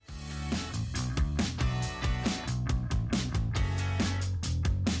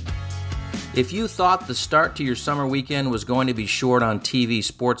If you thought the start to your summer weekend was going to be short on TV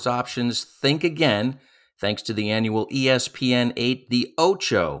sports options, think again. Thanks to the annual ESPN 8 The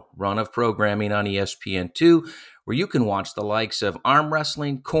Ocho run of programming on ESPN2, where you can watch the likes of arm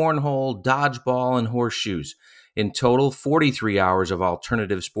wrestling, cornhole, dodgeball, and horseshoes. In total, 43 hours of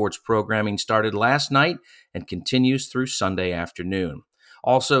alternative sports programming started last night and continues through Sunday afternoon.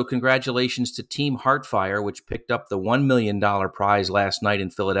 Also, congratulations to Team Heartfire, which picked up the $1 million prize last night in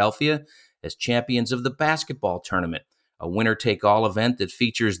Philadelphia as champions of the basketball tournament, a winner-take-all event that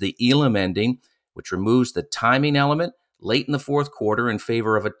features the Elam ending, which removes the timing element late in the fourth quarter in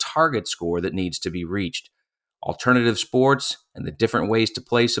favor of a target score that needs to be reached. Alternative sports and the different ways to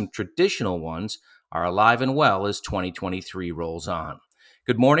play some traditional ones are alive and well as 2023 rolls on.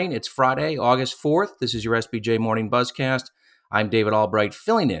 Good morning. It's Friday, August 4th. This is your SBJ Morning Buzzcast. I'm David Albright,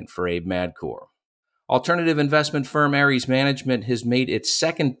 filling in for Abe Madcore. Alternative investment firm Ares Management has made its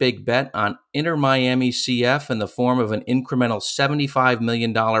second big bet on Inter Miami CF in the form of an incremental $75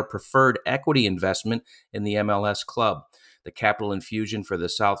 million preferred equity investment in the MLS club. The capital infusion for the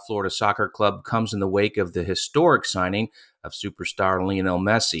South Florida Soccer Club comes in the wake of the historic signing of superstar Lionel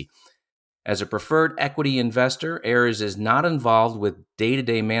Messi. As a preferred equity investor, Ares is not involved with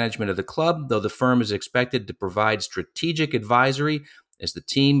day-to-day management of the club, though the firm is expected to provide strategic advisory as the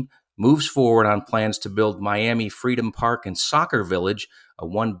team moves forward on plans to build Miami Freedom Park and Soccer Village, a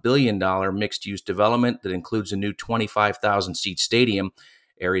 $1 billion mixed-use development that includes a new 25,000-seat stadium.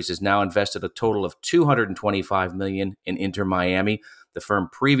 Ares has now invested a total of $225 million in Inter Miami. The firm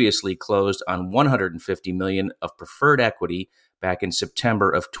previously closed on $150 million of preferred equity back in September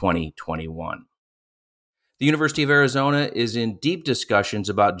of 2021. The University of Arizona is in deep discussions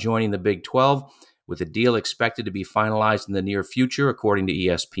about joining the Big 12, with a deal expected to be finalized in the near future, according to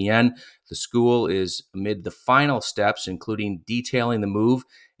ESPN. The school is amid the final steps, including detailing the move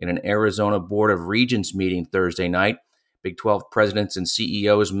in an Arizona Board of Regents meeting Thursday night. Big 12 presidents and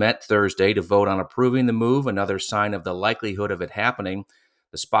CEOs met Thursday to vote on approving the move, another sign of the likelihood of it happening.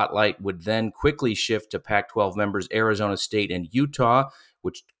 The spotlight would then quickly shift to Pac-12 members Arizona State and Utah,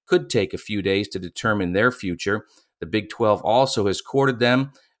 which could take a few days to determine their future. The Big 12 also has courted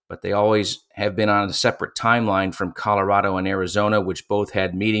them, but they always have been on a separate timeline from Colorado and Arizona, which both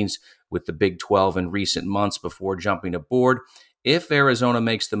had meetings with the Big 12 in recent months before jumping aboard. If Arizona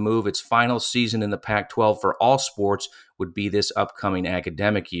makes the move, its final season in the Pac-12 for all sports would be this upcoming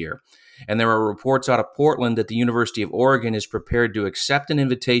academic year. And there are reports out of Portland that the University of Oregon is prepared to accept an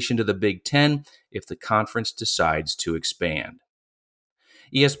invitation to the Big Ten if the conference decides to expand.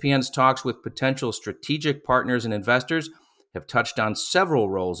 ESPN's talks with potential strategic partners and investors have touched on several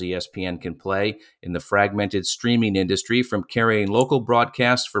roles ESPN can play in the fragmented streaming industry, from carrying local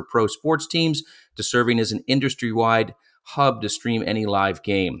broadcasts for pro sports teams to serving as an industry-wide hub to stream any live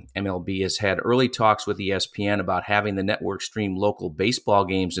game. MLB has had early talks with ESPN about having the network stream local baseball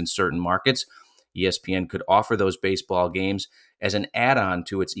games in certain markets. ESPN could offer those baseball games as an add-on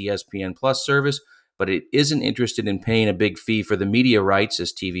to its ESPN Plus service, but it isn't interested in paying a big fee for the media rights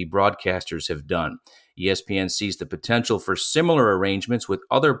as TV broadcasters have done. ESPN sees the potential for similar arrangements with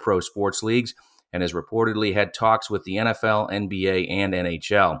other pro sports leagues and has reportedly had talks with the NFL, NBA, and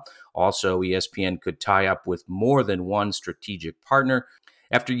NHL. Also, ESPN could tie up with more than one strategic partner.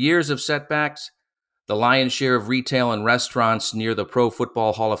 After years of setbacks, the lion's share of retail and restaurants near the Pro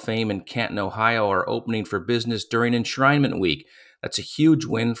Football Hall of Fame in Canton, Ohio are opening for business during Enshrinement Week. That's a huge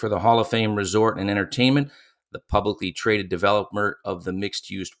win for the Hall of Fame Resort and Entertainment, the publicly traded developer of the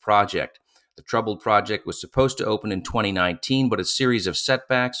mixed-use project. The troubled project was supposed to open in 2019, but a series of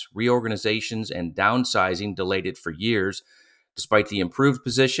setbacks, reorganizations, and downsizing delayed it for years. Despite the improved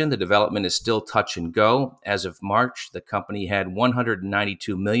position, the development is still touch and go. As of March, the company had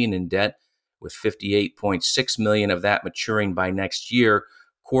 $192 million in debt, with $58.6 million of that maturing by next year.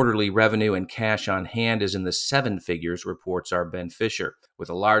 Quarterly revenue and cash on hand is in the seven figures, reports our Ben Fisher. With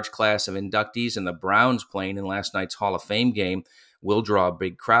a large class of inductees and the Browns playing in last night's Hall of Fame game, will draw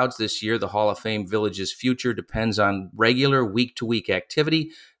big crowds this year. The Hall of Fame Village's future depends on regular week-to-week activity,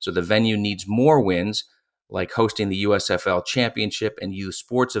 so the venue needs more wins, like hosting the USFL Championship and youth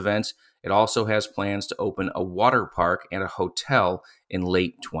sports events. It also has plans to open a water park and a hotel in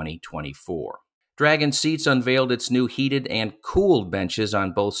late 2024. Dragon Seats unveiled its new heated and cooled benches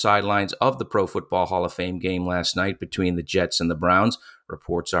on both sidelines of the Pro Football Hall of Fame game last night between the Jets and the Browns,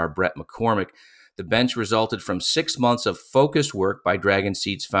 reports our Brett McCormick. The bench resulted from 6 months of focused work by Dragon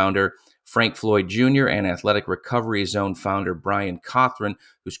Seats founder Frank Floyd Jr. and Athletic Recovery Zone founder Brian Cothran,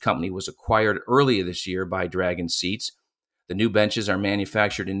 whose company was acquired earlier this year by Dragon Seats. The new benches are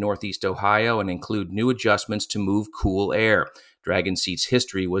manufactured in Northeast Ohio and include new adjustments to move cool air. Dragon Seats'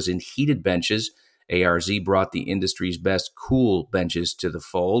 history was in heated benches. ARZ brought the industry's best cool benches to the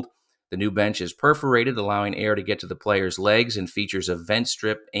fold. The new bench is perforated, allowing air to get to the players' legs, and features a vent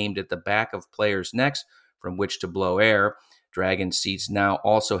strip aimed at the back of players' necks from which to blow air. Dragon Seats now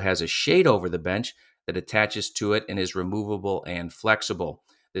also has a shade over the bench that attaches to it and is removable and flexible.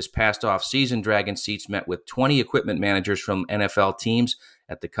 This past off-season, Dragon Seats met with 20 equipment managers from NFL teams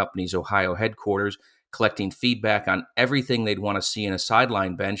at the company's Ohio headquarters, collecting feedback on everything they'd want to see in a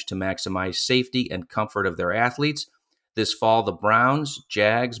sideline bench to maximize safety and comfort of their athletes. This fall, the Browns,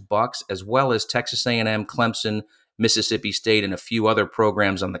 Jags, Bucks, as well as Texas A&M, Clemson, Mississippi State, and a few other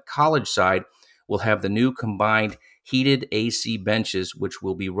programs on the college side will have the new combined heated AC benches, which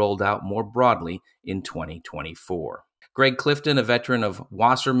will be rolled out more broadly in 2024. Greg Clifton, a veteran of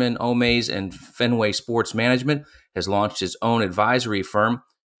Wasserman, Omaze, and Fenway Sports Management, has launched his own advisory firm,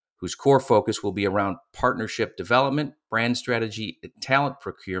 whose core focus will be around partnership development, brand strategy, and talent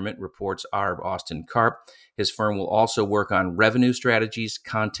procurement, reports our Austin Karp. His firm will also work on revenue strategies,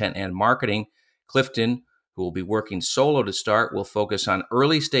 content, and marketing. Clifton, who will be working solo to start, will focus on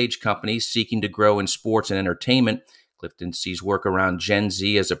early-stage companies seeking to grow in sports and entertainment. Clifton sees work around Gen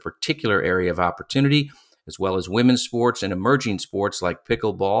Z as a particular area of opportunity, as well as women's sports and emerging sports like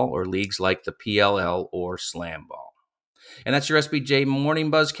pickleball or leagues like the PLL or Slam Ball. And that's your SBJ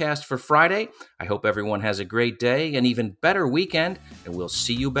Morning Buzzcast for Friday. I hope everyone has a great day, an even better weekend, and we'll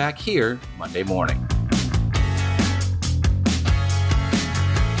see you back here Monday morning.